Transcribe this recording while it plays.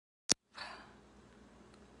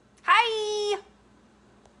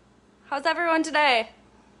How's everyone today?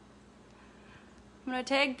 I'm gonna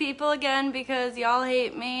tag people again because y'all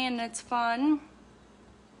hate me and it's fun.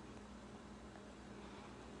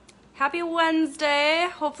 Happy Wednesday.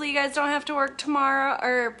 Hopefully you guys don't have to work tomorrow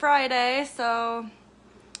or Friday, so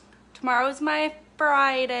tomorrow's my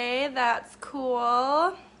Friday. That's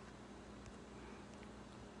cool.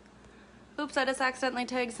 Oops, I just accidentally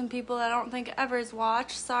tagged some people I don't think ever's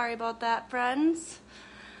watched. Sorry about that, friends.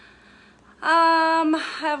 I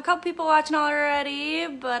have a couple people watching already,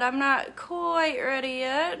 but I'm not quite ready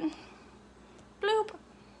yet. Bloop.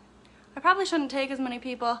 I probably shouldn't take as many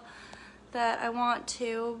people that I want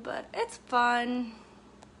to, but it's fun.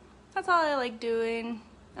 That's all I like doing.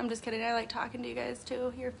 I'm just kidding. I like talking to you guys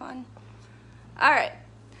too. You're fun. All right.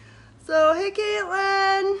 So, hey,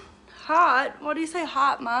 Caitlin. Hot. What do you say,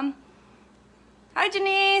 hot, Mom? Hi,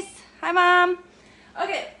 Janice. Hi, Mom.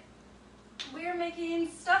 Okay. We're making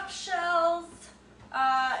stuffed shells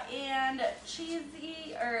and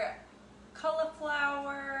cheesy or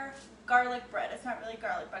cauliflower garlic bread. It's not really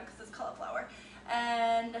garlic bread because it's cauliflower.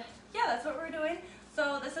 And yeah, that's what we're doing.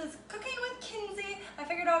 So this is Cooking with Kinsey. I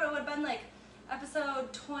figured out it would have been like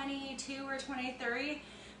episode 22 or 23,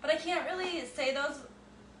 but I can't really say those.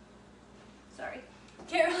 Sorry.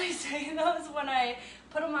 Can't really say those when I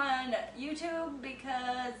put them on YouTube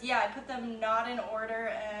because, yeah, I put them not in order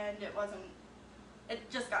and it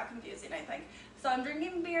just got confusing, I think. So I'm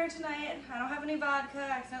drinking beer tonight. I don't have any vodka.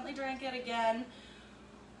 I accidentally drank it again.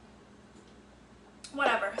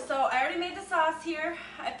 Whatever. So I already made the sauce here.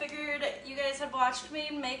 I figured you guys had watched me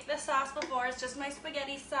make this sauce before. It's just my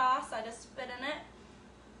spaghetti sauce. I just spit in it.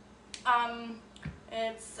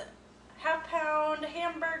 It's half-pound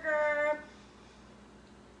hamburger,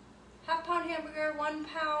 1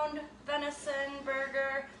 pound venison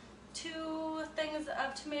burger, 2 things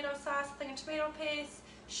of tomato sauce, a thing of tomato paste,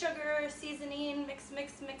 sugar, seasoning, mix,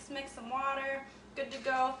 some water. Good to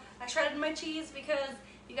go. I shredded my cheese because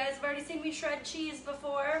you guys have already seen me shred cheese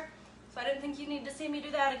before, so I didn't think you need to see me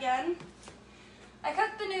do that again. I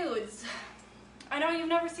cooked the nudes. I know you've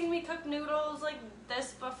never seen me cook noodles like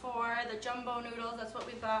this before, the jumbo noodles, that's what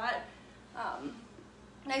we bought.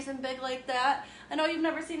 Nice and big like that. I know you've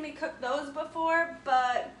never seen me cook those before,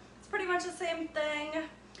 but it's pretty much the same thing.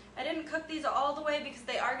 I didn't cook these all the way because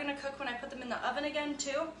they are going to cook when I put them in the oven again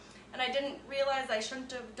too. And I didn't realize I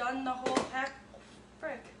shouldn't have done the whole pack.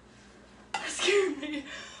 Frick. That scared me.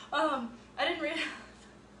 I didn't realize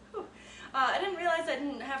I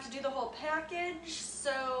didn't have to do the whole package.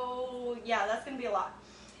 So yeah, that's going to be a lot.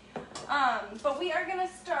 But we are going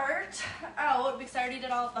to start out because I already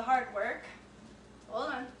did all of the hard work.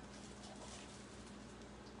 Hold on.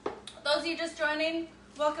 Those of you just joining,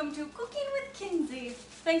 welcome to Cooking with Kinsey.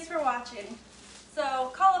 Thanks for watching. So,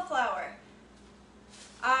 cauliflower.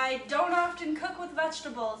 I don't often cook with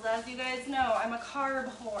vegetables, as you guys know. I'm a carb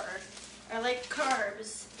whore. I like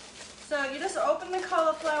carbs. So you just open the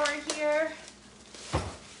cauliflower here.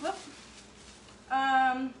 Whoop.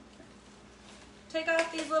 Take off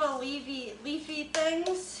these little leafy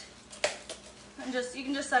things, and you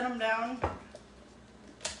can just set them down.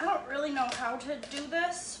 I don't really know how to do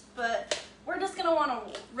this, but we're just gonna want to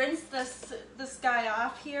rinse this guy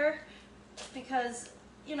off here because,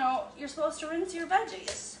 you know, you're supposed to rinse your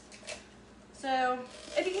veggies. So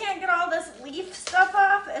if you can't get all this leaf stuff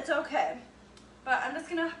off, it's okay. But I'm just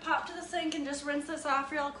gonna pop to the sink and just rinse this off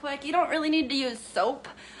real quick. You don't really need to use soap.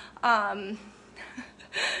 Oops,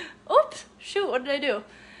 shoot, what did I do?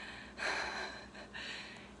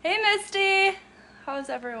 Hey, Misty. How's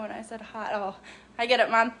everyone? I said hot. Oh, I get it,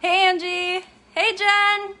 Mom. Hey, Angie. Hey,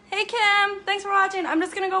 Jen. Hey, Kim. Thanks for watching. I'm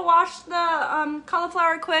just going to go wash the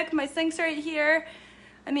cauliflower quick. My sink's right here.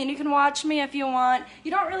 I mean, you can watch me if you want.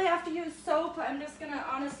 You don't really have to use soap. I'm just going to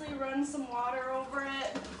honestly run some water over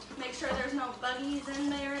it. Make sure there's no buggies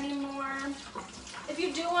in there anymore. If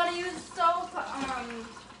you do want to use soap,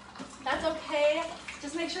 that's okay.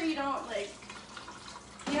 Just make sure you don't,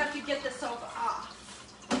 you have to get the soap off.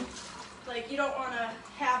 You don't want to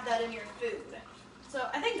have that in your food. So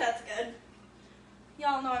I think that's good.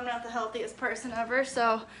 Y'all know I'm not the healthiest person ever,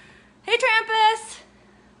 so. Hey, Trampus!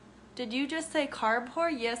 Did you just say carb whore?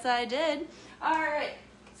 Yes, I did. All right,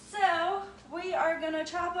 so we are gonna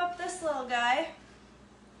chop up this little guy.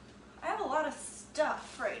 I have a lot of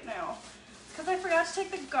stuff right now because I forgot to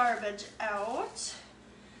take the garbage out.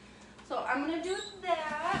 So I'm gonna do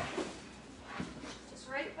that. Just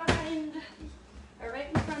right in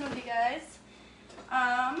front of you guys.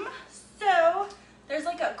 So there's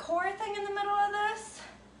like a core thing in the middle of this.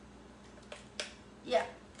 Yeah,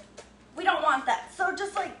 we don't want that. So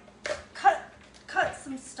just cut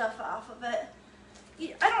some stuff off of it.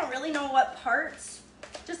 I don't really know what parts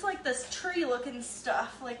just like this tree looking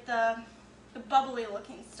stuff, like the bubbly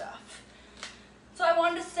looking stuff. So I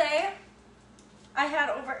wanted to say I had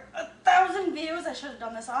over 1,000 views. I should have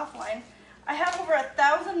done this offline. I have over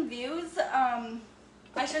 1,000 views.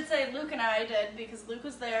 I should say Luke and I did, because Luke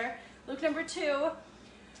was there. Luke number 2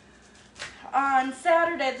 on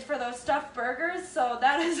Saturday for those stuffed burgers. So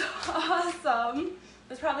that is awesome. It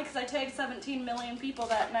was probably because I tagged 17 million people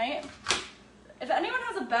that night. If anyone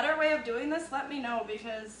has a better way of doing this, let me know,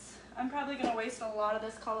 because I'm probably going to waste a lot of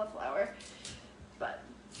this cauliflower. But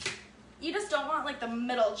you just don't want like the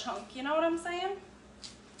middle chunk, you know what I'm saying?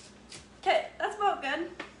 Okay, that's about good.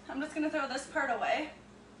 I'm just going to throw this part away.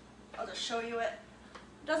 I'll just show you it.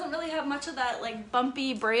 It doesn't really have much of that like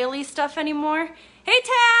bumpy, braily stuff anymore. Hey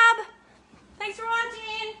Tab! Thanks for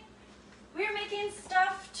watching! We are making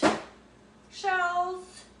stuffed shells.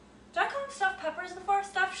 Did I call them stuffed peppers before?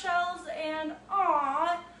 Stuffed shells and,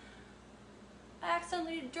 aw, I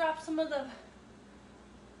accidentally dropped some of the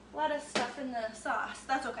lettuce stuff in the sauce.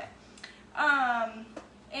 That's okay.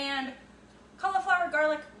 And cauliflower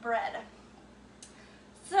garlic bread.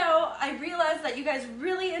 So I realized that you guys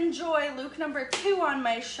really enjoy Luke number 2 on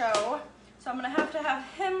my show. So I'm going to have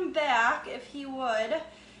him back if he would.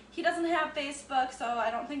 He doesn't have Facebook, so I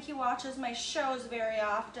don't think he watches my shows very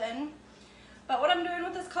often. But what I'm doing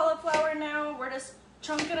with this cauliflower now, we're just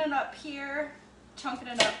chunking it up here. Chunking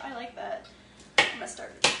it up. I like that. I'm going to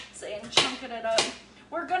start saying chunking it up.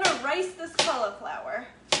 We're going to rice this cauliflower.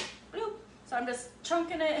 Bloop. So I'm just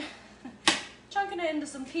chunking it into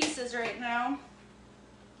some pieces right now.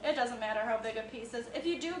 It doesn't matter how big a piece is. If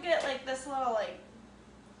you do get like this little like,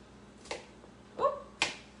 whoop,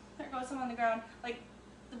 there goes some on the ground, like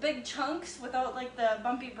the big chunks without like the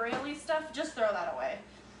bumpy braily stuff, just throw that away.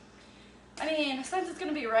 I mean, since it's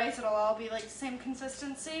gonna be rice, it'll all be like the same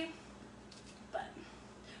consistency. But,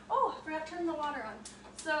 oh, I forgot to turn the water on.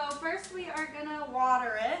 So first we are gonna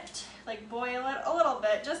water it, like boil it a little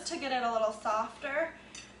bit, just to get it a little softer,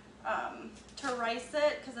 to rice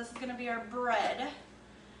it, because this is gonna be our bread.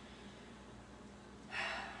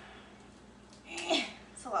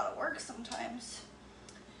 It's a lot of work sometimes.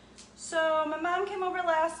 So my mom came over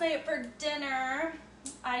last night for dinner.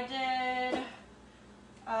 I did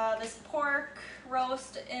this pork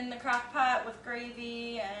roast in the crock pot with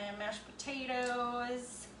gravy and mashed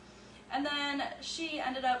potatoes. And then she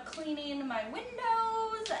ended up cleaning my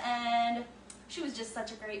windows, and she was just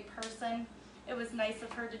such a great person. It was nice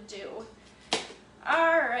of her to do.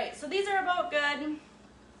 Alright, so these are about good.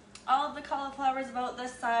 All of the cauliflower is about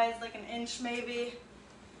this size, like an inch maybe.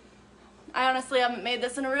 I honestly haven't made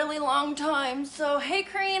this in a really long time. So hey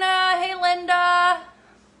Karina, hey Linda.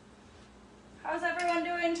 How's everyone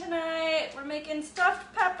doing tonight? We're making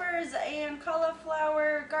stuffed peppers and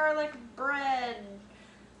cauliflower garlic bread.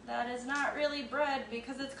 That is not really bread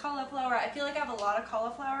because it's cauliflower. I feel like I have a lot of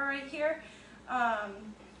cauliflower right here. I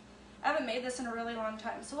haven't made this in a really long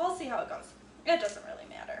time, so we'll see how it goes. It doesn't really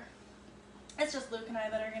matter. It's just Luke and I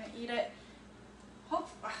that are going to eat it.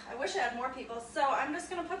 I wish I had more people. So I'm just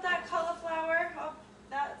going to put that cauliflower. Oh,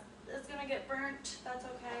 that is going to get burnt. That's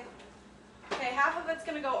okay. Okay, half of it's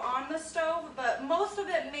going to go on the stove, but most of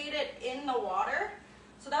it made it in the water.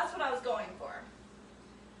 So that's what I was going for.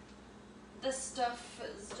 This stuff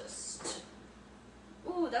is just...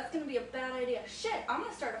 Ooh, that's going to be a bad idea. Shit, I'm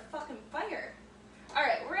going to start a fucking fire.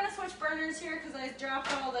 Alright, we're going to switch burners here because I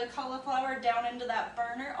dropped all the cauliflower down into that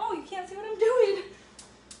burner. Oh, you can't see what I'm doing.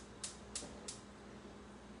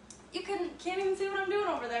 You can't even see what I'm doing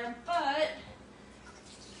over there, but...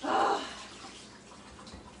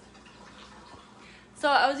 So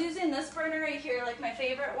I was using this burner right here, like my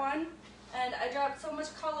favorite one, and I dropped so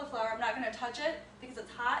much cauliflower, I'm not going to touch it because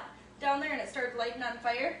it's hot down there and it started lighting on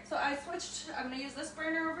fire. So I switched, I'm going to use this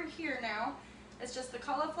burner over here now. It's just the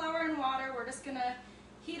cauliflower and water. We're just going to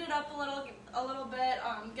heat it up a little bit,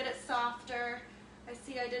 get it softer. I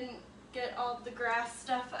see I didn't get all the grass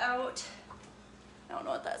stuff out. I don't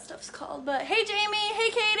know what that stuff's called, but hey Jamie, hey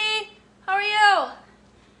Katie, how are you?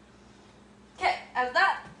 Okay, as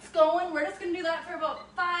that's going, we're just going to do that for about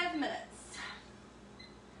 5 minutes.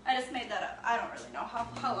 I just made that up. I don't really know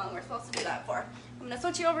how long we're supposed to do that for. I'm going to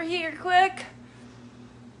switch you over here quick.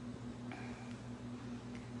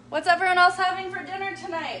 What's everyone else having for dinner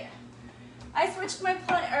tonight? I switched my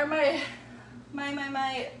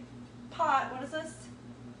my pot, what is this?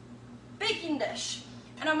 Baking dish.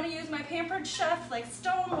 And I'm going to use my Pampered Chef like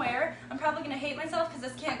stoneware. I'm probably going to hate myself because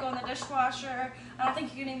this can't go in the dishwasher. I don't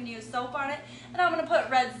think you can even use soap on it. And I'm going to put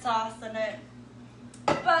red sauce in it.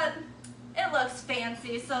 But it looks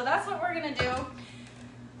fancy, so that's what we're going to do.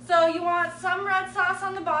 So you want some red sauce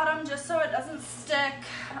on the bottom just so it doesn't stick.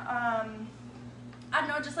 I don't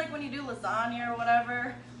know, just like when you do lasagna or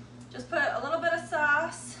whatever, just put a little bit of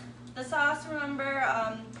sauce. The sauce, remember,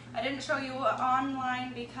 I didn't show you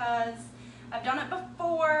online because I've done it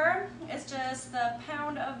before. It's just the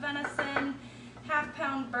pound of venison,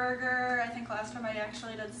 half-pound burger. I think last time I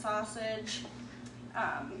actually did sausage,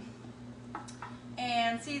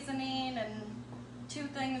 and seasoning, and 2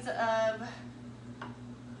 things of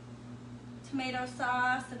tomato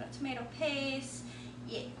sauce and a tomato paste.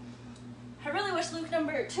 Yeah. I really wish Luke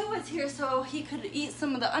number 2 was here so he could eat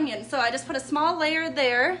some of the onions. So I just put a small layer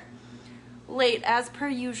there. Late as per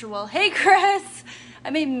usual. Hey Chris! I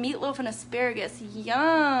made meatloaf and asparagus.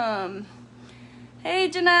 Yum! Hey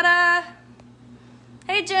Janetta!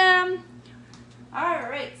 Hey Jim!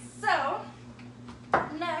 Alright, so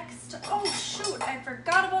next, oh shoot, I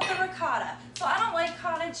forgot about the ricotta. So I don't like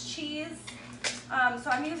cottage cheese, so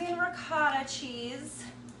I'm using ricotta cheese.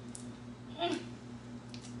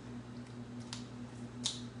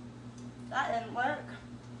 That didn't work.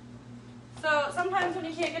 So sometimes when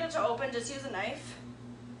you can't get it to open, just use a knife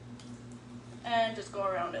and just go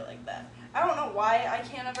around it like that. I don't know why I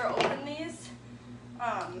can't ever open these,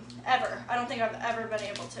 ever. I don't think I've ever been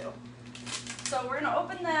able to. So we're gonna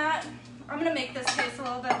open that. I'm gonna make this taste a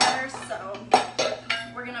little bit better, so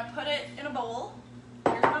we're gonna put it in a bowl.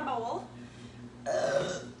 Here's my bowl.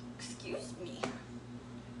 Excuse me.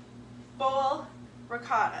 Bowl,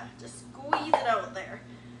 ricotta. Just squeeze it out there.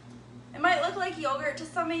 It might look like yogurt to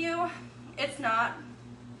some of you. It's not.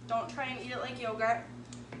 Don't try and eat it like yogurt.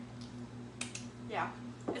 Yeah,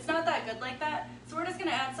 it's not that good like that. So we're just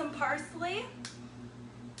gonna add some parsley.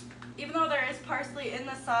 Even though there is parsley in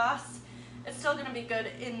the sauce, it's still gonna be good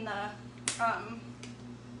in the,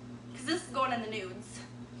 because this is going in the nudes.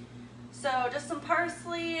 So just some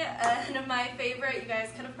parsley, and my favorite, you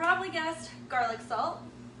guys could have probably guessed, garlic salt.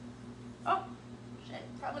 Oh, shit,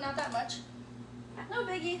 probably not that much. No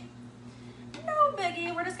biggie. No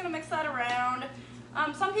biggie, we're just gonna mix that around.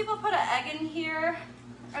 Some people put an egg in here.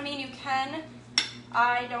 I mean, you can.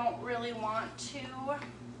 I don't really want to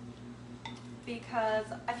because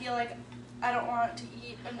I feel like I don't want to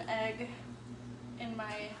eat an egg in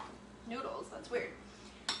my noodles. That's weird.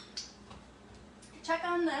 Check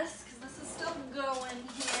on this because this is still going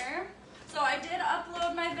here. So I did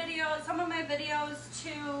upload my videos, some of my videos to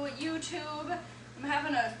YouTube. I'm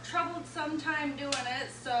having a troublesome time doing it,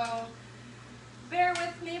 so bear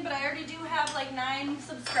with me, but I already do have like 9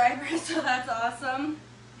 subscribers, so that's awesome.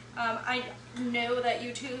 I know that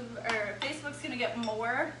YouTube or Facebook's gonna get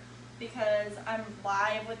more because I'm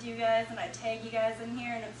live with you guys and I tag you guys in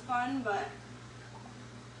here and it's fun, but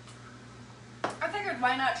I figured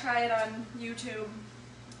why not try it on YouTube.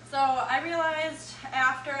 So I realized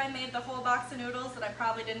after I made the whole box of noodles that I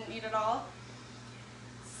probably didn't need it all.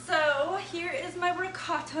 So here is my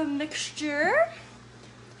ricotta mixture.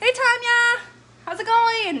 Hey Tanya! How's it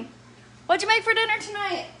going? What'd you make for dinner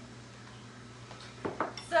tonight?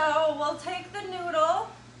 So we'll take the noodle.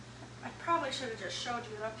 I probably should have just showed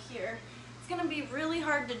you it up here. It's gonna be really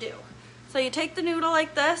hard to do. So you take the noodle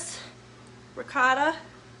like this, ricotta.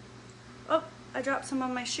 Oh, I dropped some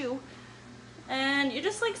on my shoe. And you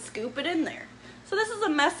just like scoop it in there. So this is a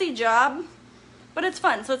messy job, but it's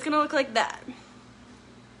fun. So it's gonna look like that.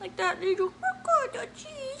 Like that little ricotta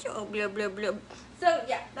cheese. Oh, blah, blah, blah. So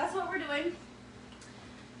yeah, that's what we're doing.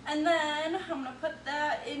 And then I'm gonna put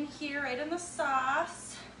that in here right in the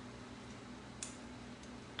sauce.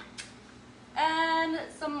 And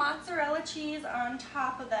some mozzarella cheese on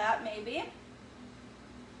top of that maybe.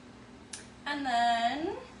 And then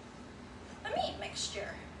the meat mixture.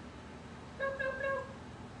 Bloop, bloop,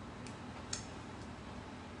 bloop.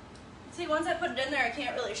 See, once I put it in there, I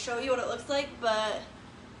can't really show you what it looks like, but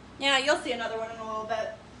yeah, you'll see another one in a little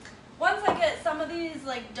bit. Once I get some of these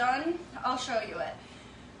like done, I'll show you it.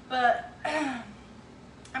 But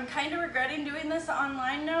I'm kind of regretting doing this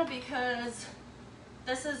online now because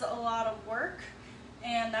this is a lot of work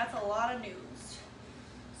and that's a lot of news.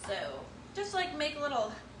 So just like make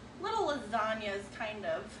little lasagnas kind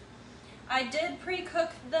of. I did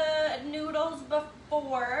pre-cook the noodles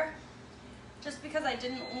before just because I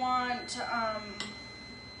didn't want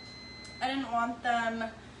them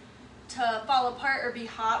to fall apart or be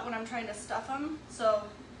hot when I'm trying to stuff them. So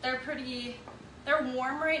they're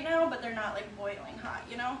warm right now, but they're not like boiling hot,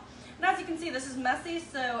 you know? And as you can see, this is messy,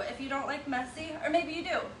 so if you don't like messy, or maybe you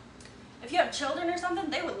do. If you have children or something,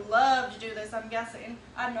 they would love to do this, I'm guessing.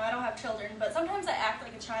 I don't know, I don't have children, but sometimes I act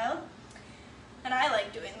like a child, and I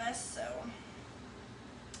like doing this, so.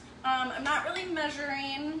 I'm not really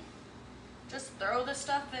measuring, just throw the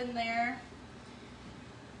stuff in there.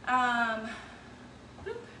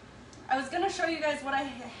 I was gonna show you guys what I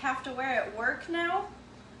have to wear at work now.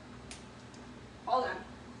 Hold on.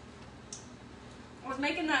 I was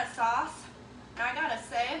making that sauce, and I gotta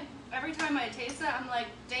say, every time I taste it, I'm like,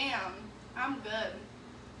 damn, I'm good.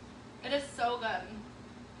 It is so good.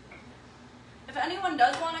 If anyone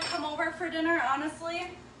does want to come over for dinner, honestly,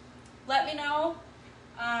 let me know.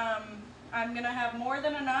 I'm gonna have more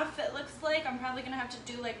than enough, it looks like. I'm probably gonna have to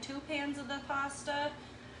do like 2 pans of the pasta.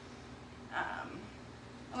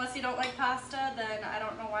 Unless you don't like pasta, then I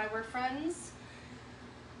don't know why we're friends,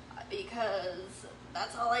 because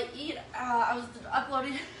that's all I eat. I was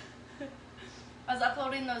uploading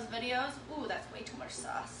those videos. Ooh, that's way too much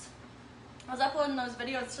sauce. I was uploading those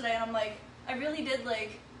videos today, and I'm like, I really did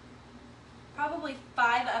like probably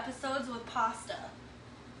 5 episodes with pasta.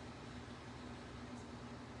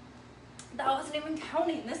 That wasn't even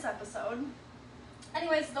counting this episode.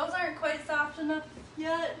 Anyways, those aren't quite soft enough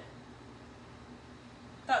yet.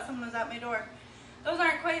 Thought someone was at my door. Those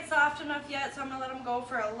aren't quite soft enough yet, so I'm gonna let them go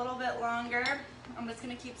for a little bit longer. I'm just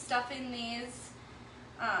gonna keep stuffing these.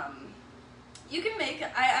 You can make,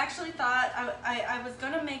 I actually thought I was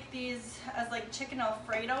gonna make these as like chicken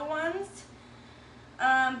Alfredo ones,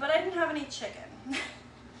 but I didn't have any chicken.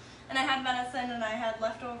 And I had venison, and I had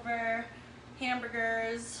leftover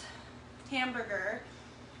hamburger,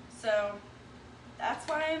 so that's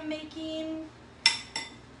why I'm making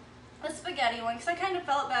a spaghetti one, because I kind of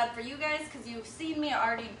felt bad for you guys, because you've seen me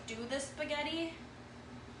already do this spaghetti.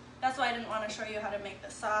 That's why I didn't want to show you how to make the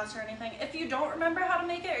sauce or anything. If you don't remember how to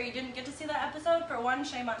make it, or you didn't get to see that episode, for 1,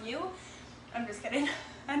 shame on you. I'm just kidding.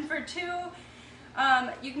 And for 2,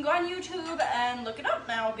 you can go on YouTube and look it up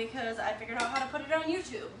now, because I figured out how to put it on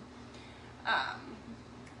YouTube.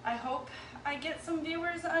 I hope I get some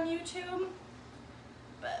viewers on YouTube,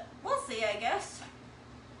 but we'll see, I guess.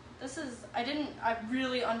 I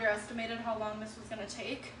really underestimated how long this was gonna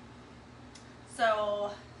take,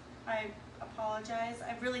 so I apologize.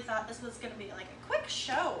 I really thought this was gonna be like a quick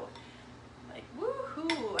show, like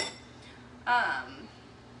woohoo. Bloop,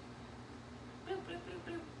 bloop, bloop,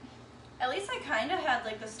 bloop. At least I kind of had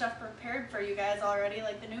like the stuff prepared for you guys already.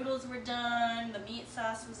 Like the noodles were done, the meat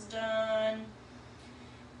sauce was done,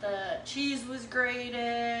 the cheese was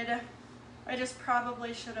grated. I just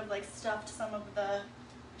probably should have like stuffed some of the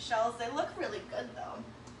shells. They look really good though.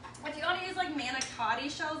 If you want to use like manicotti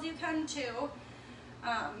shells, you can too.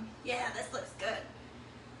 Yeah, this looks good.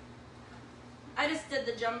 I just did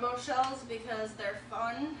the jumbo shells because they're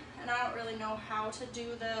fun, and I don't really know how to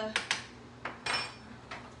do the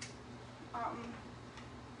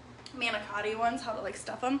manicotti ones, how to like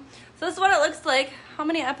stuff them. So this is what it looks like. How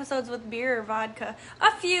many episodes with beer or vodka?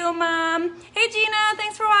 A few, Mom. Hey Gina,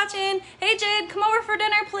 thanks for watching. Hey Jade, come over for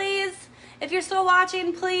dinner please. If you're still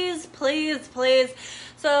watching, please, please, please.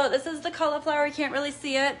 So this is the cauliflower. You can't really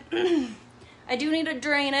see it. I do need to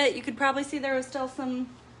drain it. You could probably see there was still some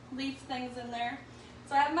leaf things in there.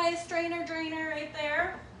 So I have my strainer drainer right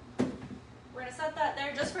there. We're gonna set that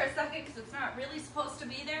there just for a second, because it's not really supposed to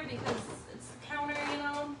be there because it's the counter, you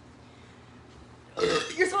know.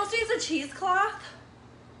 You're supposed to use a cheesecloth.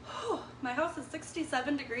 My house is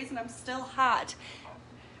 67 degrees and I'm still hot.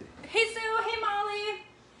 Hey Sue, hey Molly.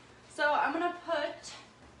 So I'm gonna put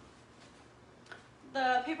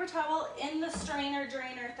the paper towel in the strainer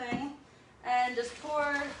drainer thing and just pour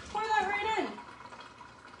that right in.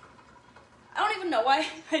 I don't even know why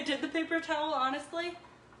I did the paper towel, honestly.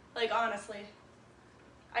 Like, honestly.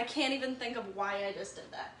 I can't even think of why I just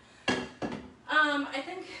did that. I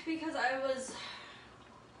think because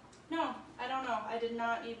no, I don't know. I did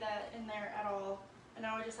not need that in there at all. And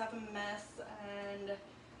now I just have a mess, and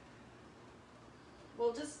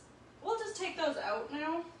we'll just take those out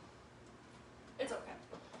now. It's okay.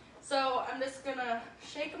 So I'm just gonna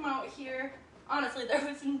shake them out here. Honestly, there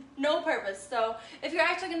was no purpose. So if you're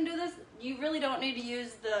actually gonna do this, you really don't need to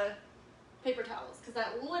use the paper towels, because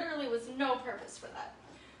that literally was no purpose for that.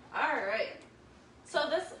 All right. So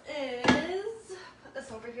this is, put this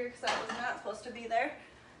over here because that was not supposed to be there.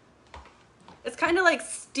 It's kind of like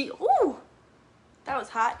ooh, that was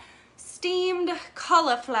hot. Steamed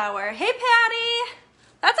cauliflower. Hey Patty.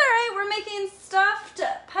 That's all right. We're making stuffed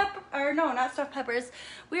not stuffed peppers.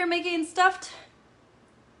 We are making stuffed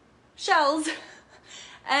shells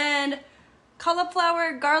and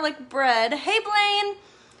cauliflower garlic bread. Hey Blaine.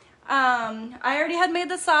 I already had made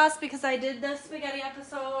the sauce because I did the spaghetti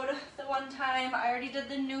episode the one time. I already did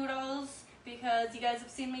the noodles because you guys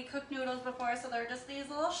have seen me cook noodles before, so they're just these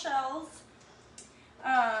little shells.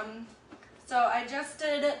 So I just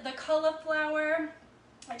did the cauliflower.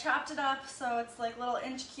 I chopped it up so it's like little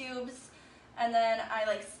inch cubes, and then I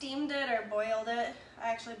like steamed it or boiled it. I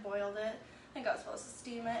actually boiled it. think I was supposed to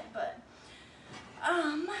steam it, but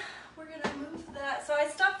we're gonna move that. So I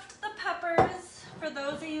stuffed the peppers. For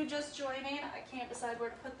those of you just joining, I can't decide where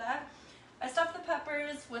to put that. I stuffed the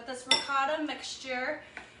peppers with this ricotta mixture.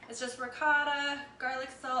 It's just ricotta, garlic,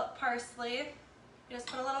 salt, parsley. You just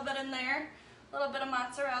put a little bit in there, a little bit of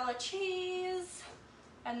mozzarella cheese,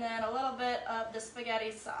 and then a little bit of the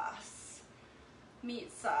spaghetti sauce,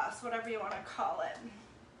 meat sauce, whatever you want to call it.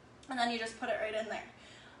 And then you just put it right in there.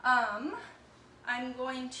 I'm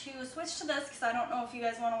going to switch to this because I don't know if you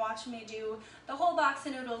guys want to watch me do the whole box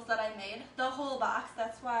of noodles that I made. The whole box.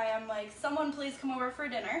 That's why I'm like, someone please come over for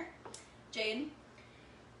dinner. Jade,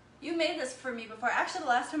 you made this for me before. Actually, the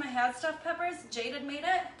last time I had stuffed peppers, Jade had made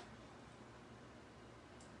it.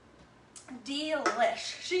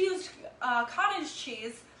 Delish. She used cottage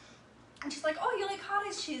cheese. And she's like, oh, you like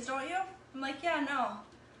cottage cheese, don't you? I'm like, yeah, no.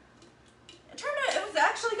 It turned out it was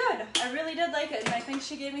actually good. I really did like it, and I think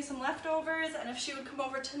she gave me some leftovers, and if she would come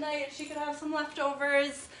over tonight, she could have some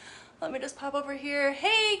leftovers. Let me just pop over here.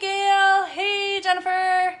 Hey, Gail. Hey,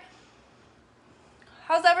 Jennifer.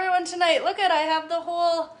 How's everyone tonight? Look at, I have the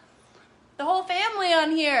whole family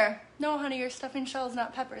on here. No, honey, you're stuffing shells,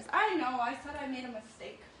 not peppers. I know, I said I made a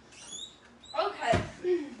mistake. Okay.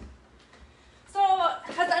 So,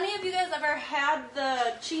 has any of you guys ever had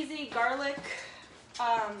the cheesy garlic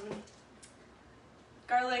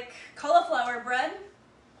cauliflower bread?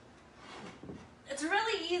 It's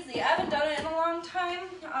really easy. I haven't done it in a long time.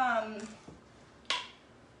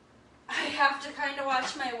 I have to kind of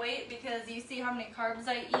watch my weight because you see how many carbs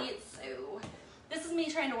I eat, so this is me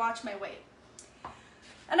trying to watch my weight.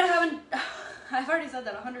 And I've already said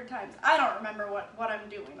that 100 times. I don't remember what I'm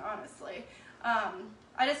doing, honestly.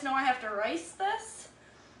 I just know I have to rice this.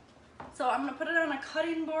 So I'm gonna put it on a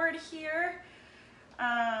cutting board here.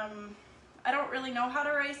 I don't really know how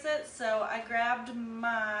to rice it, so I grabbed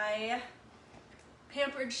my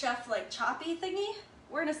Pampered Chef like choppy thingy.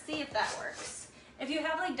 We're gonna see if that works. If you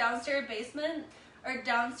have like downstairs basement or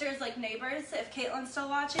downstairs like neighbors, if Caitlin's still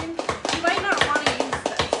watching, you might not want to use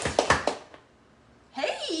this.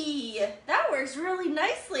 Hey, that works really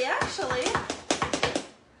nicely actually.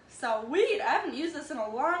 Sweet, I haven't used this in a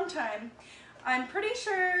long time. I'm pretty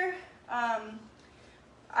sure,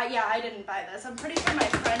 yeah, I didn't buy this. I'm pretty sure my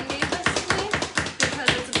friend gave this to me because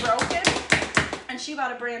it's broken, and she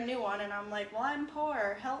bought a brand new one, and I'm like, well, I'm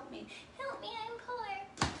poor. Help me. Help me, I'm poor.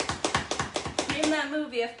 Name that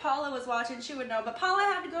movie. If Paula was watching, she would know. But Paula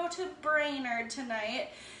had to go to Brainerd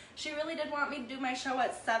tonight. She really did want me to do my show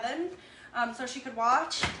at 7, so she could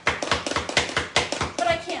watch. But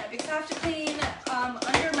I can't because I have to clean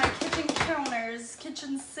under my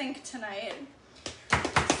kitchen sink tonight.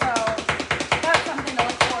 So that's something to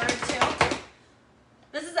look forward to.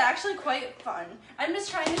 This is actually quite fun. I'm just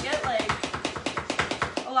trying to get like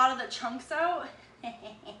a lot of the chunks out.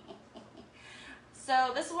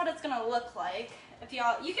 So this is what it's gonna look like. If you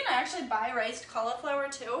can actually buy riced cauliflower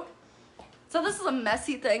too. So this is a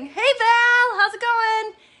messy thing. Hey Val, how's it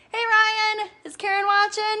going? Hey Ryan, is Karen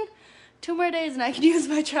watching? 2 more days and I can use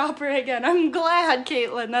my chopper again. I'm glad,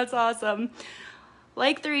 Caitlin, that's awesome.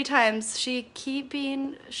 Like 3 times, she's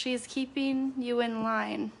keeping you in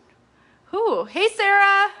line. Who? Hey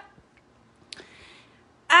Sarah.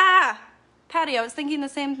 Patty, I was thinking the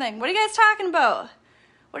same thing. What are you guys talking about?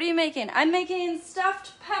 What are you making? I'm making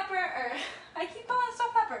stuffed pepper, I keep calling it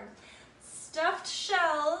stuffed pepper. Stuffed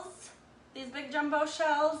shells, these big jumbo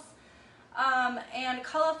shells. And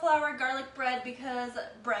cauliflower garlic bread because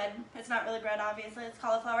it's not really bread, obviously, it's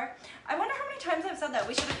cauliflower. I wonder how many times I've said that.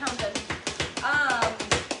 We should have counted.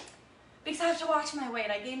 Because I have to watch my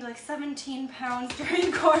weight. I gained like 17 pounds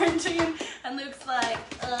during quarantine, and Luke's like,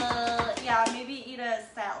 yeah, maybe eat a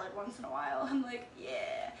salad once in a while. I'm like,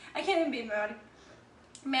 yeah. I can't even be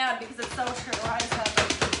mad because it's so true. I just have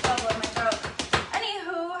a bubble in my throat.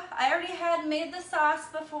 Anywho, I already had made the sauce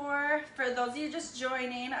before. For those of you just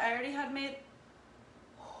joining, I already had made,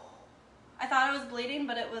 I thought I was bleeding,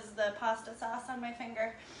 but it was the pasta sauce on my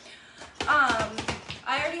finger. I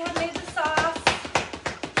already had made the sauce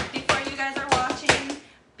before you guys are watching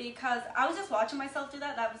because I was just watching myself do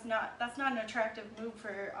that. That's not an attractive move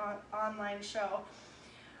for an online show.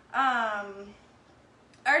 I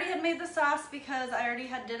already had made the sauce because I already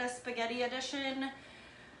did a spaghetti edition.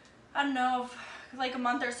 I don't know, like a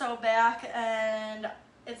month or so back, and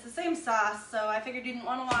it's the same sauce, so I figured you didn't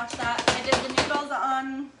want to watch that. I did the noodles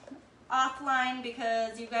offline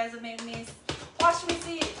because you guys have made me watch me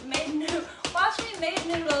make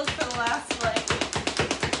noodles for the last like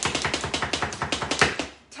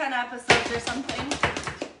 10 episodes or something.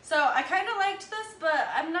 So I kind of liked this, but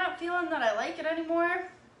I'm not feeling that I like it anymore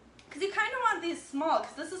because Because you kind of want these small,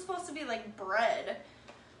 because this is supposed to be like bread.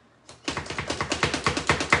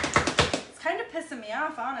 It's kind of pissing me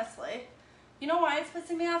off, honestly. You know why it's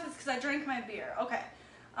pissing me off? It's because I drank my beer. Okay.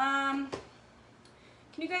 Can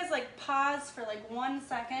you guys like pause for like 1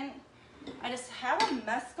 second? I just have a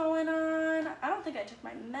mess going on. I don't think I took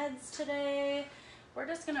my meds today. We're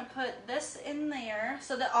just gonna put this in there.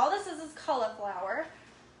 So that all this is cauliflower.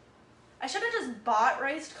 I should have just bought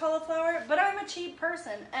riced cauliflower, but I'm a cheap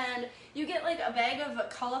person, and you get like a bag of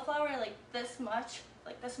cauliflower like this much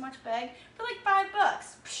bag for like $5.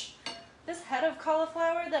 Psh. This head of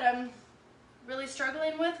cauliflower that I'm really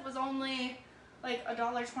struggling with was only like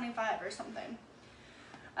 $1.25 or something.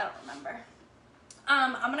 I don't remember.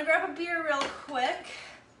 I'm gonna grab a beer real quick.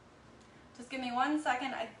 Just give me 1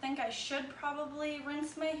 second. I think I should probably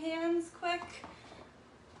rinse my hands quick.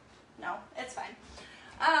 No, it's fine.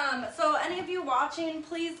 So any of you watching,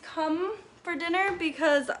 please come for dinner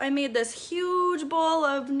because I made this huge bowl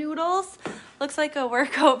of noodles. Looks like a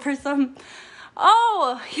workout for some.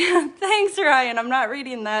 Oh, yeah, thanks, Ryan. I'm not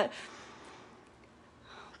reading that.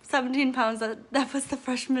 17 pounds, that puts the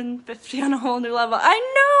freshman 50 on a whole new level. I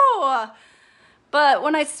know! But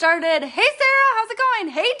when I started, hey Sarah, how's it going?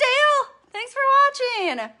 Hey Dale, thanks for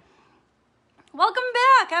watching. Welcome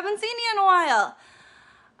back, I haven't seen you in a while.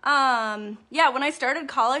 Yeah, when I started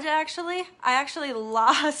college, I actually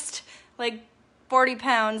lost like 40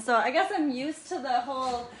 pounds. So I guess I'm used to the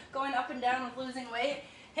whole going up and down with losing weight.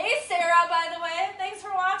 Hey Sarah, by the way, thanks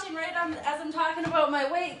for watching right as I'm talking about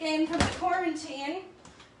my weight gain from the quarantine.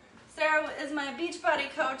 Sarah is my Beachbody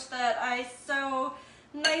coach that I so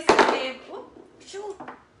nicely gave, shoot,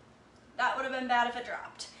 that would have been bad if it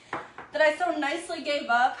dropped. That I so nicely gave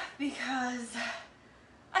up because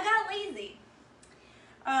I got lazy.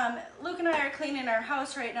 Luke and I are cleaning our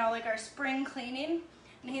house right now, like our spring cleaning,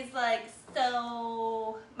 and he's like,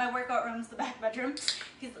 so, my workout room's the back bedroom.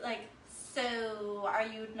 He's like, so, are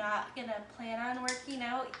you not gonna plan on working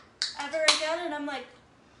out ever again? And I'm like,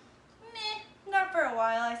 meh, not for a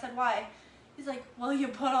while. I said, why? He's like, well, you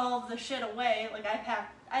put all of the shit away. Like,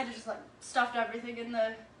 I just like stuffed everything in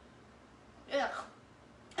the,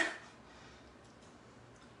 ugh.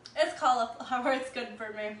 It's cauliflower, it's good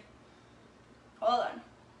for me. Hold on.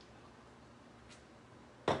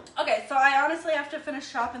 Okay, so I honestly have to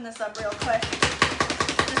finish chopping this up real quick.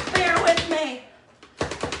 Just bear with me.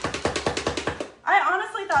 I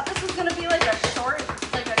honestly thought this was gonna be like a short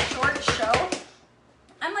show.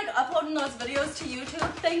 I'm like uploading those videos to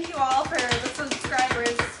YouTube. Thank you all for the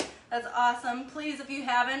subscribers. That's awesome. Please, if you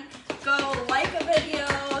haven't, go like a video,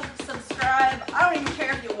 subscribe. I don't even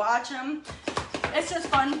care if you watch them. It's just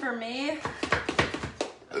fun for me.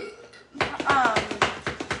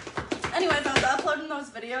 Anyways, I was uploading those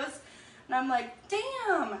videos, and I'm like,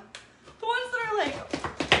 damn, the ones that are like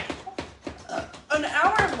an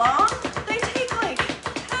hour long, they take like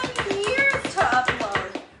 10 years to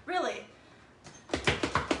upload, really.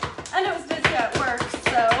 And it was busy at work,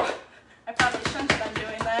 so I probably shouldn't have been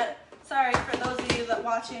doing that. Sorry for those of you that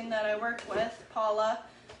watching that I work with, Paula.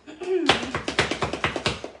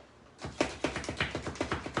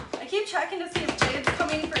 I keep checking to see if Jade's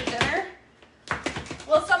coming for dinner.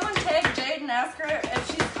 Will someone tag Jade and ask her if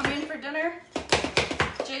she's coming for dinner?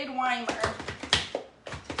 Jade Weimer.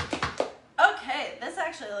 Okay, this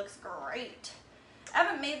actually looks great. I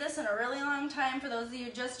haven't made this in a really long time for those of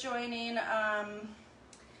you just joining.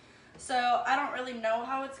 So I don't really know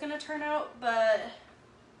how it's gonna turn out, but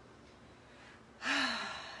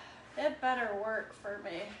it better work for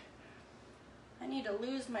me. I need to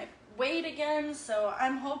lose my weight again, so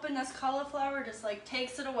I'm hoping this cauliflower just like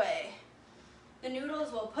takes it away. The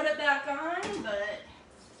noodles will put it back on, but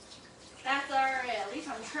that's alright. At least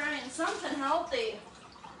I'm trying something healthy.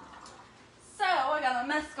 So I got a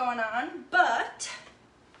mess going on, but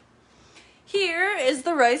here is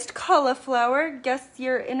the riced cauliflower. Guess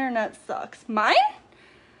your internet sucks. Mine?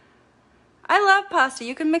 I love pasta.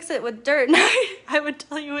 You can mix it with dirt and I would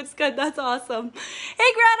tell you it's good. That's awesome.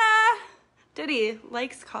 Hey Greta! Diddy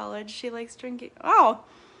likes college. She likes drinking. Oh,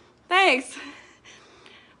 thanks.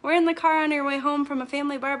 We're in the car on your way home from a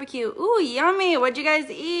family barbecue. Ooh, yummy. What'd you guys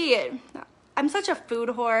eat? I'm such a food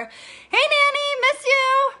whore. Hey, Nanny, miss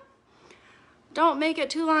you. Don't make it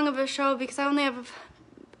too long of a show because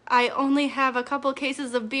I only have a couple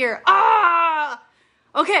cases of beer. Ah!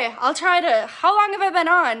 Okay, I'll try to. How long have I been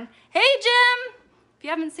on? Hey, Jim. If you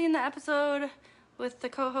haven't seen the episode with the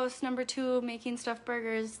co-host number 2 making stuffed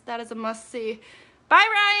burgers, that is a must-see. Bye,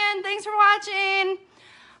 Ryan. Thanks for watching.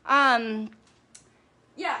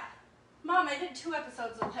 Yeah, Mom, I did 2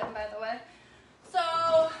 episodes with him, by the way.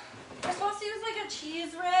 So, you're supposed to use like a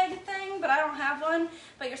cheese rag thing, but I don't have one.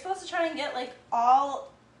 But you're supposed to try and get like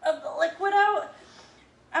all of the liquid out.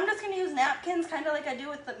 I'm just gonna use napkins, kind of like I do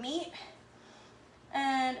with the meat.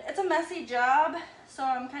 And it's a messy job, so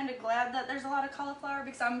I'm kind of glad that there's a lot of cauliflower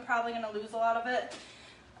because I'm probably gonna lose a lot of it.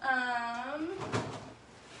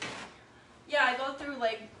 Yeah, I go through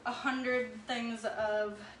like 100 things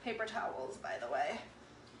of paper towels, by the way.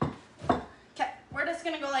 Okay, we're just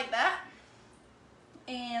gonna go like that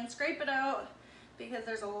and scrape it out because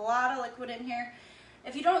there's a lot of liquid in here.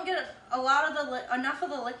 If you don't get enough of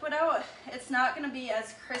the liquid out, it's not gonna be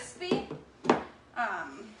as crispy.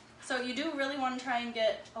 So you do really want to try and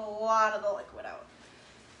get a lot of the liquid out.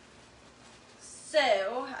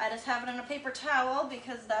 So I just have it in a paper towel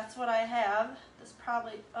because that's what I have. This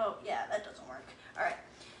probably, oh yeah, that doesn't work. All right,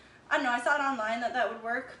 I don't know, I saw it online that would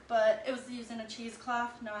work, but it was using a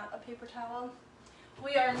cheesecloth, not a paper towel.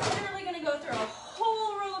 We are literally gonna go through a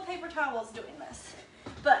whole roll of paper towels doing this,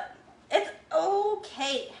 but it's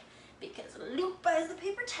okay because Luke buys the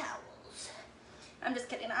paper towels. I'm just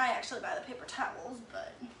kidding, I actually buy the paper towels,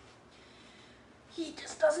 but he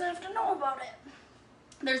just doesn't have to know about it.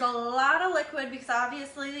 There's a lot of liquid because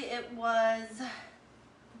obviously it was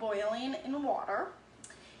boiling in water,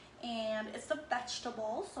 and it's a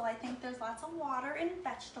vegetable, so I think there's lots of water in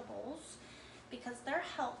vegetables because they're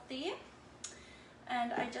healthy.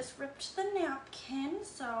 And I just ripped the napkin,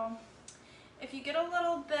 so if you get a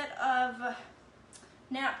little bit of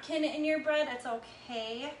napkin in your bread, it's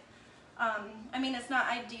okay. I mean, it's not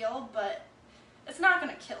ideal, but it's not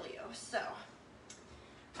gonna kill you, so.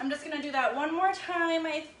 I'm just gonna do that one more time,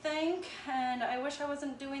 I think, and I wish I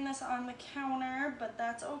wasn't doing this on the counter, but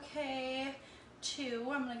that's okay too.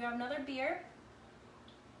 I'm gonna grab another beer.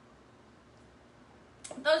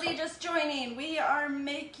 Those of you just joining, we are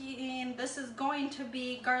making, this is going to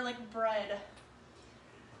be garlic bread.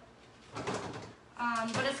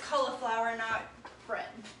 But it's cauliflower, not bread.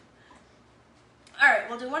 All right,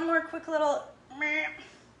 we'll do one more quick little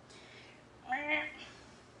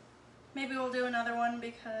maybe we'll do another one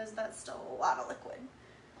because that's still a lot of liquid.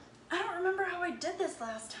 I don't remember how I did this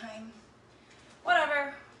last time.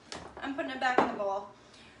 Whatever, I'm putting it back in the bowl.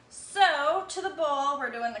 So to the bowl,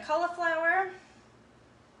 we're doing the cauliflower,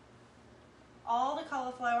 all the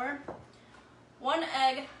cauliflower, 1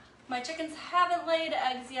 egg. My chickens haven't laid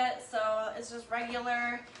eggs yet, so it's just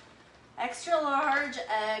regular, extra large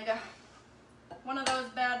egg. One of those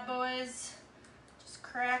bad boys, just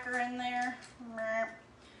crack her in there.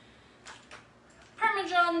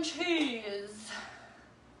 Parmesan cheese.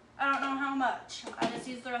 I don't know how much. I just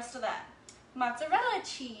use the rest of that. Mozzarella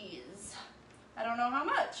cheese. I don't know how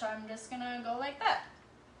much. I'm just gonna go like that.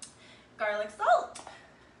 Garlic salt.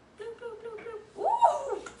 Bloop, bloop, bloop, bloop.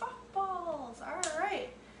 Ooh, puff balls. All right.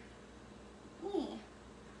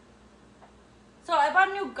 So I bought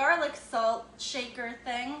a new garlic salt shaker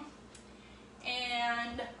thing.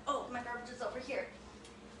 And, oh, my garbage is over here.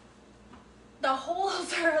 The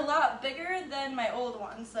holes are a lot bigger than my old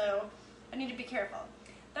one, so I need to be careful.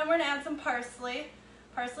 Then we're gonna add some parsley.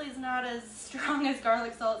 Parsley is not as strong as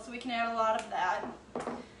garlic salt, so we can add a lot of that.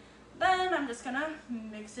 Then I'm just gonna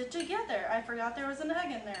mix it together. I forgot there was an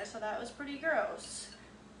egg in there, so that was pretty gross.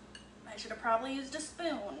 I should have probably used a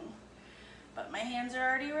spoon, but my hands are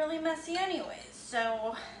already really messy anyways,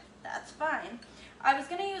 so that's fine. I was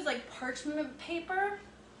gonna use like parchment paper.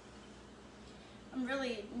 I'm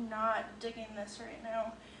really not digging this right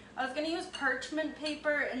now. I was gonna use parchment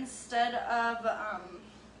paper instead of, I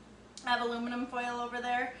have aluminum foil over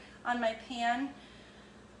there on my pan.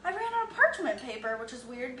 I ran out of parchment paper, which is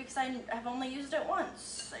weird because I have only used it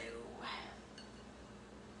once. So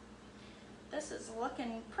this is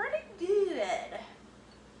looking pretty good.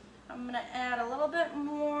 I'm gonna add a little bit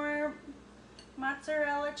more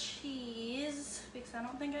mozzarella cheese because I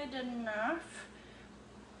don't think I did enough.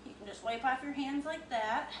 You can just wipe off your hands like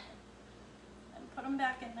that and put them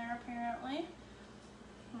back in there apparently.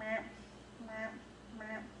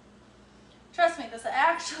 Trust me, this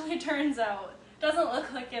actually turns out. Doesn't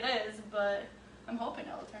look like it is, but I'm hoping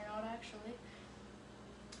it'll turn out actually.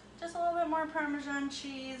 Just a little bit more Parmesan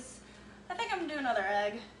cheese. I think I'm gonna do another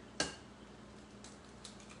egg.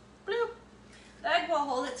 Bloop. The egg will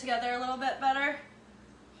hold it together a little bit better.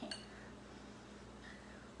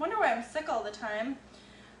 Wonder why I'm sick all the time.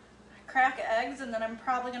 I crack eggs and then I'm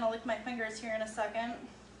probably gonna lick my fingers here in a second.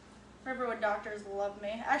 Riverwood doctors love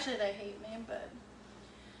me. Actually, they hate me, but.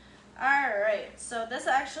 Alright, so this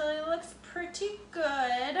actually looks pretty good.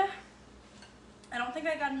 I don't think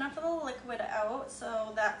I got enough of the liquid out,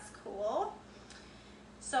 so that's cool.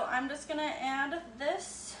 So I'm just gonna add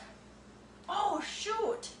this. Oh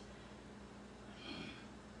shoot!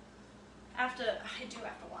 I do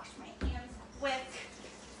have to wash my hands quick.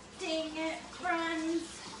 Dang it,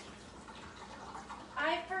 friends.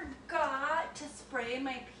 I forgot to spray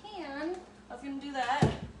my pan. I was gonna do that.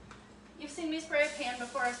 You've seen me spray a pan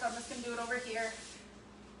before, so I'm just gonna do it over here.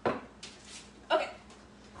 Okay,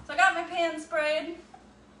 so I got my pan sprayed.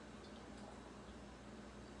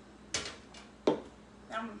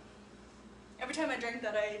 Every time I drink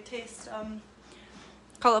that, I taste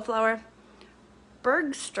cauliflower.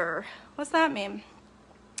 Bergster, what's that mean?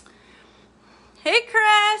 Hey,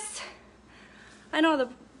 Chris. I know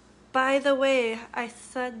by the way, I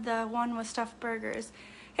said the one with stuffed burgers.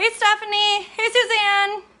 Hey, Stephanie. Hey,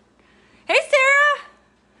 Suzanne. Hey, Sarah.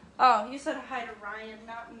 Oh, you said hi to Ryan,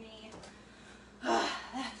 not me.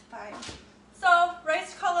 That's fine. So,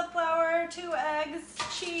 riced cauliflower, 2 eggs,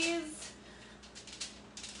 cheese,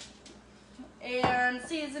 and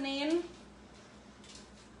seasoning.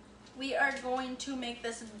 We are going to make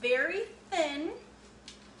this very thin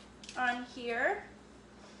on here.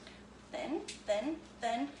 Thin, thin,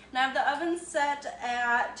 thin. And I have the oven set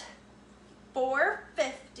at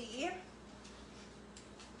 450.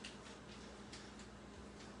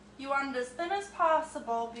 You want it as thin as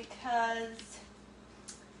possible because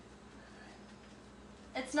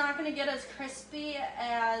it's not going to get as crispy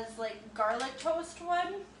as like garlic toast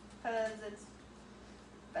would because it's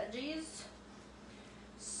veggies.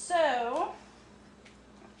 So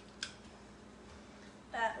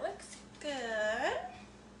that looks good.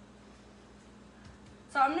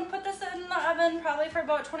 So I'm going to put this in the oven probably for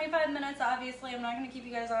about 25 minutes. Obviously, I'm not going to keep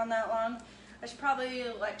you guys on that long. I should probably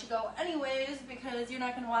let you go anyways because you're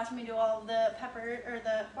not going to watch me do all the pepper or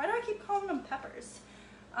the, why do I keep calling them peppers?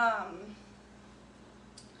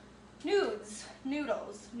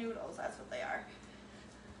 Noodles, that's what they are.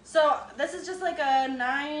 So this is just like a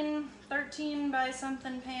 9-13 by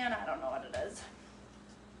something pan, I don't know what it is.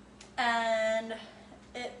 And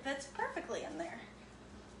it fits perfectly in there.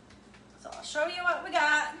 So I'll show you what we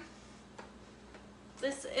got.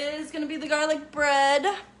 This is gonna be the garlic bread.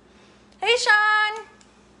 Hey, Sean.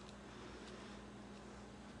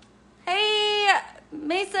 Hey,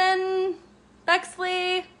 Mason,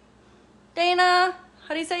 Bexley, Dana.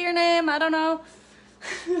 How do you say your name? I don't know.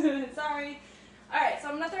 Sorry. All right, so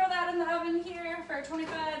I'm gonna throw that in the oven here for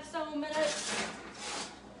 25 so minutes.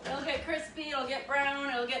 It'll get crispy, it'll get brown,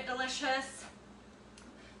 it'll get delicious.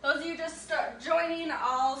 Those of you just start joining,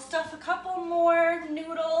 I'll stuff a couple more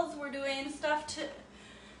noodles. We're doing stuffed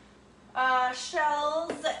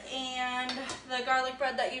shells and the garlic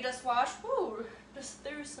bread that you just washed. Ooh, just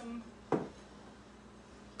threw some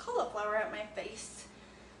cauliflower at my face.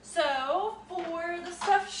 So for the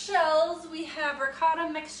stuffed shells, we have ricotta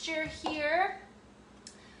mixture here,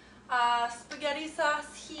 spaghetti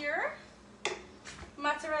sauce here,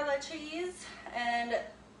 mozzarella cheese, and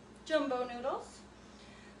jumbo noodles.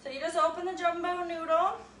 So you just open the jumbo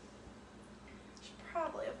noodle. Should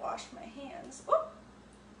probably have washed my hands. Oop,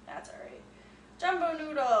 that's all right. Jumbo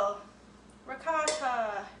noodle,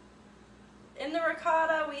 ricotta. In the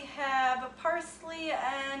ricotta, we have parsley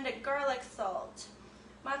and garlic salt,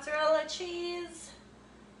 mozzarella cheese,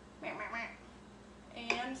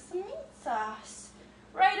 and some meat sauce.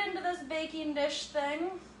 Right into this baking dish thing.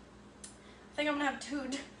 I think I'm gonna have to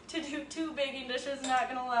do 2 baking dishes, not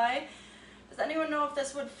gonna lie. Does anyone know if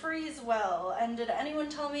this would freeze well? And did anyone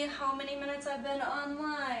tell me how many minutes I've been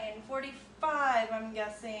online? 45, I'm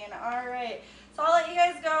guessing. All right, so I'll let you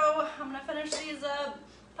guys go. I'm gonna finish these up,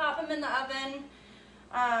 pop them in the oven.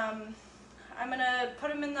 I'm gonna put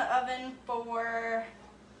them in the oven for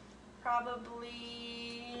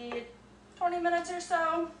probably 20 minutes or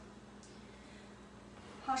so.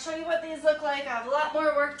 I'll show you what these look like. I have a lot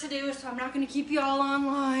more work to do, so I'm not gonna keep you all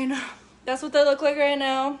online. That's what they look like right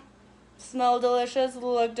now. Smell delicious,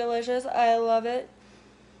 look delicious. I love it.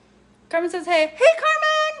 Carmen says, hey. Hey,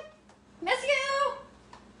 Carmen! Miss you!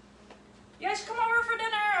 You guys should come over for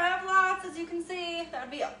dinner. I have lots, as you can see. That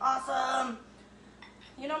would be awesome.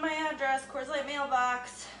 You know my address, Coors Light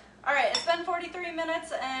mailbox. All right, it's been 43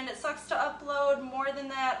 minutes, and it sucks to upload more than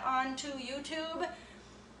that onto YouTube.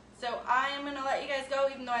 So I am going to let you guys go,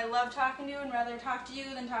 even though I love talking to you and rather talk to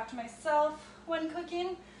you than talk to myself when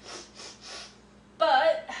cooking.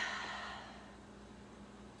 But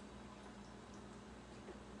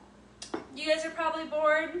you guys are probably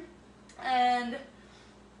bored, and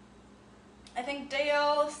I think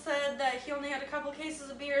Dale said that he only had a couple cases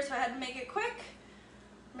of beer, so I had to make it quick.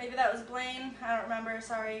 Maybe that was Blaine. I don't remember.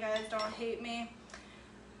 Sorry, you guys. Don't hate me.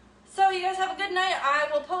 So you guys have a good night. I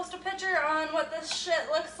will post a picture on what this shit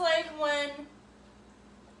looks like when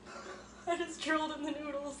I just drooled in the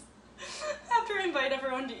noodles after I invite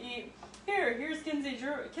everyone to eat. Here's Kinsey's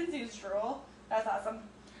drool. That's awesome.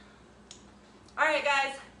 Alright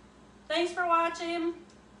guys, thanks for watching.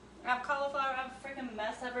 I have cauliflower, I have a freaking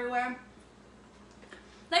mess everywhere.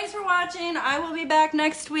 Thanks for watching. I will be back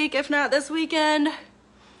next week, if not this weekend.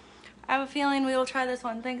 I have a feeling we will try this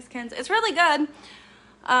one. Thanks, Kinsey. It's really good.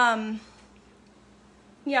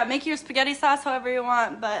 Yeah, make your spaghetti sauce however you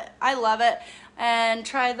want, but I love it. And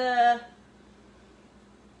try the,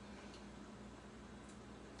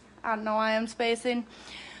 I don't know why I'm spacing,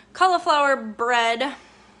 cauliflower bread.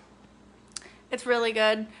 It's really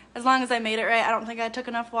good. As long as I made it right. I don't think I took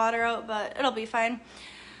enough water out, but it'll be fine.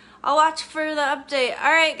 I'll watch for the update.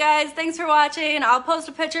 Alright guys, thanks for watching. I'll post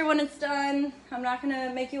a picture when it's done. I'm not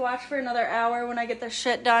gonna make you watch for another hour when I get this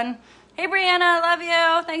shit done. Hey Brianna, love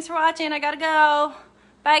you. Thanks for watching. I gotta go.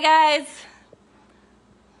 Bye guys.